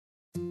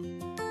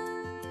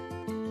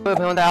各位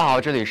朋友，大家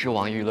好，这里是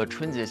网易娱乐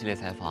春节系列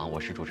采访，我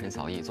是主持人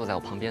小易，坐在我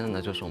旁边的呢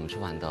就是我们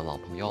春晚的老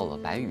朋友了，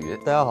白宇。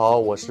大家好，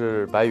我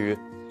是白宇。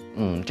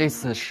这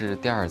次是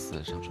第2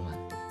次上春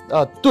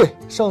晚。对，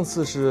上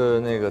次是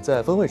那个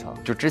在分会场。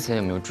就之前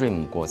有没有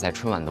dream 过在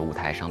春晚的舞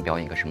台上表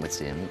演一个什么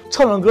节目？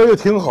唱唱歌就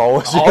挺好，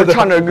我觉得。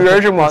唱着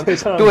歌是吗？对，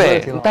唱着歌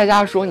挺好。大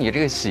家说你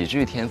这个喜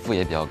剧天赋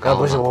也比较高。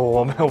不是，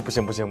我没有，不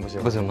行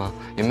吗？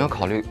有没有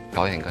考虑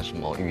表演一个什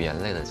么语言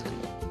类的节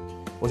目？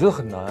我觉得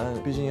很难，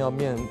毕竟要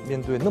面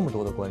对那么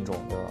多的观众，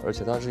对吧？而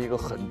且它是一个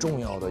很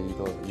重要的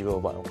一个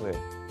晚会，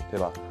对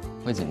吧？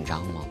会紧张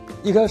吗？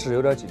一开始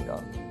有点紧张，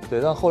对，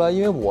但后来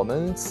因为我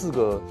们4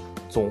个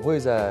总会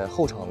在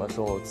后场的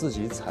时候自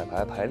己彩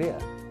排排练，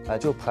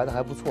就排得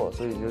还不错，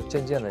所以就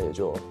渐渐的也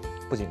就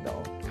不紧张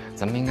了。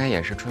咱们应该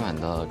也是春晚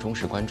的忠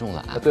实观众了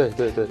啊！对，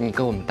你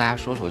跟我们大家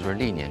说说，就是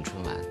历年春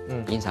晚，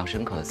印象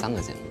深刻的3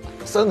个节目吧。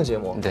3个节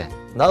目，对，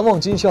难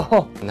忘今宵，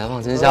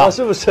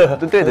是不是？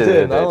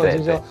对，难忘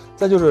今宵。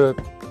再就是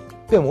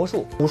变魔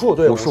术，武术，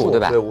对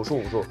吧？对，武术。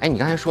哎，你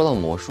刚才说到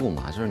魔术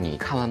嘛，就是你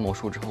看完魔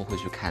术之后会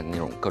去看那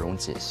种各种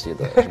解析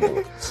的什么？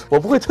我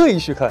不会特意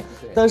去看，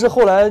但是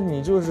后来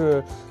你就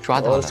是刷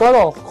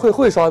到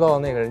会刷到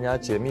那个人家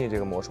解密这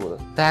个魔术的。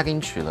大家给你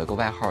取了个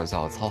外号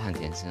叫糙汉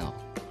甜心哦，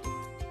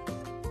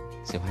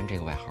喜欢这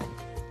个外号吗？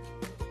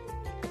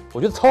我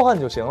觉得糙汉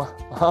就行了。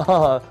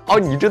哦，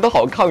你真的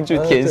好抗拒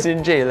甜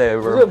心这一类，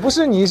不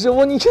是，你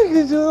这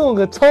个就弄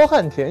个糙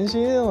汉甜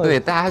心。对，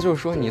大家就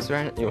说你虽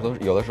然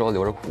有的时候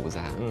留着胡子，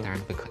但是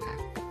特别可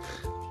爱。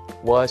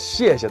我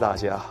谢谢大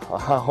家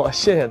我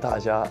谢谢大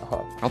家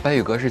然后白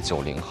宇哥是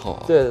90后，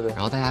对。然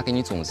后大家给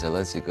你总结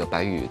了几个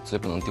白宇最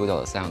不能丢掉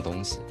的3样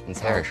东西，你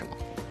猜是什么？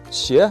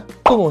鞋，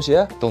洞洞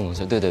鞋，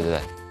对，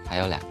还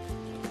有2，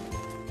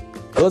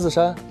格子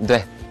衫，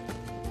对，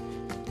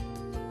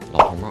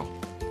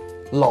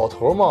老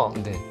头帽，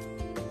对，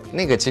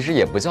那个其实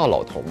也不叫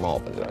老头帽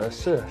吧，对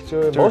吧？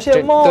就是毛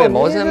线帽，对，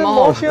毛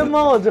线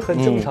帽，这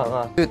很正常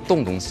啊。对，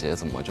洞洞鞋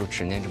怎么就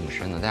执念这么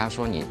深呢？大家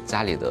说你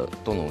家里的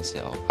洞洞鞋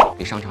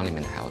比商场里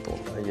面的还要多，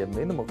也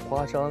没那么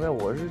夸张。但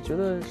我是觉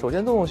得，首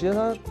先洞洞鞋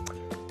它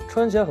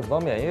穿起来很方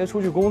便，因为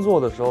出去工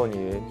作的时候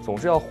你总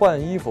是要换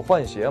衣服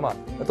换鞋嘛，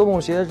那洞洞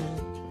鞋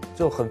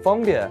就很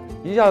方便，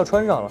一下就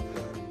穿上了。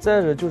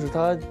再者就是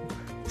它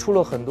出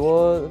了很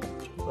多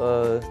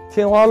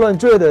天花乱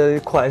坠的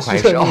款式，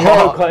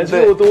款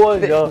式又多，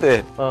你知道？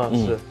对，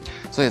是。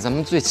所以咱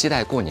们最期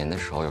待过年的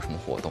时候有什么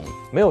活动？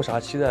没有啥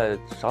期待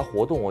啥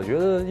活动，我觉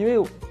得因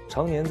为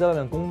常年在外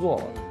面工作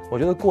嘛，我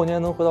觉得过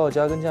年能回到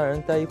家跟家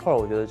人待一块儿，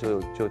我觉得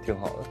就挺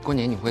好的。过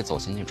年你会走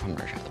亲戚串门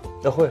啥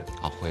的吗？会。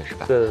会是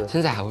吧？对。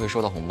现在还会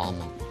收到红包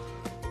吗？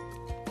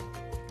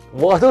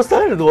我都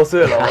30多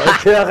岁了，我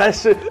现在还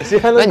是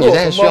那你现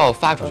在需要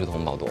发出去的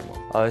红包多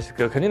吗？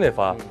肯定得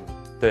发，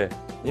对。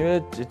因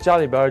为家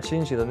里边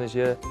亲戚的那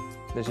些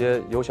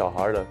有小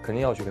孩的，肯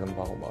定要去给他们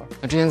发红包。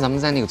那之前咱们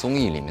在那个综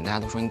艺里面，大家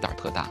都说你胆儿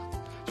特大，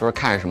就是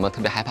看着什么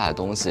特别害怕的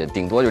东西，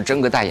顶多就睁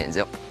个大眼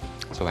睛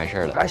就完事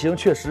儿了。还行，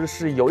确实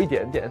是有一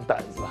点点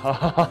胆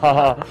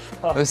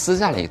子，私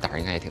下里胆儿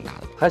应该也挺大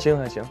的。还行。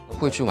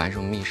会去玩什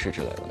么密室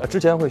之类的？之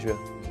前会去，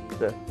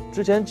对，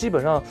之前基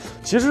本上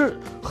其实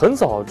很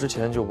早之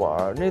前就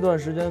玩，那段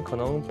时间可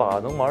能把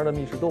能玩的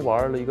密室都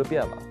玩了一个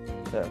遍吧。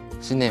对，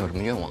新年有什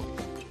么愿望？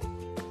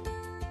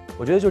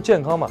我觉得就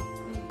健康嘛，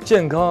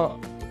健康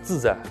自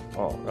在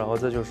然后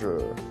再就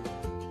是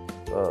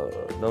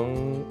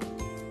能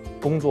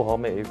工作好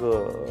每一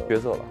个角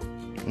色吧。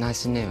那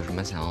新年有什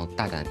么想要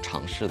大胆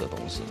尝试的东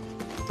西？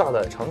大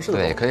胆尝试的，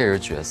对，可以是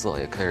角色，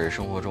也可以是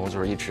生活中就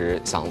是一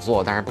直想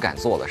做但是不敢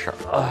做的事儿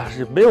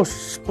没有，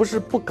不是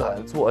不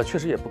敢做，确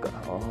实也不敢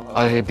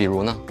比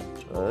如呢？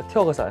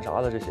跳个伞啥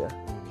的这些。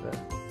对，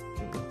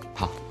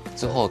好，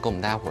最后给我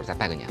们大家伙儿再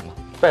拜个年吧。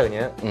拜个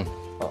年，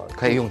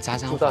可以用家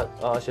乡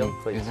话行，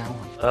可以用家乡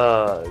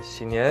话。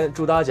新年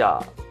祝大家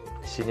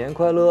新年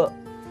快乐，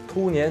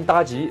兔年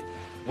大吉，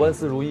万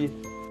事如意。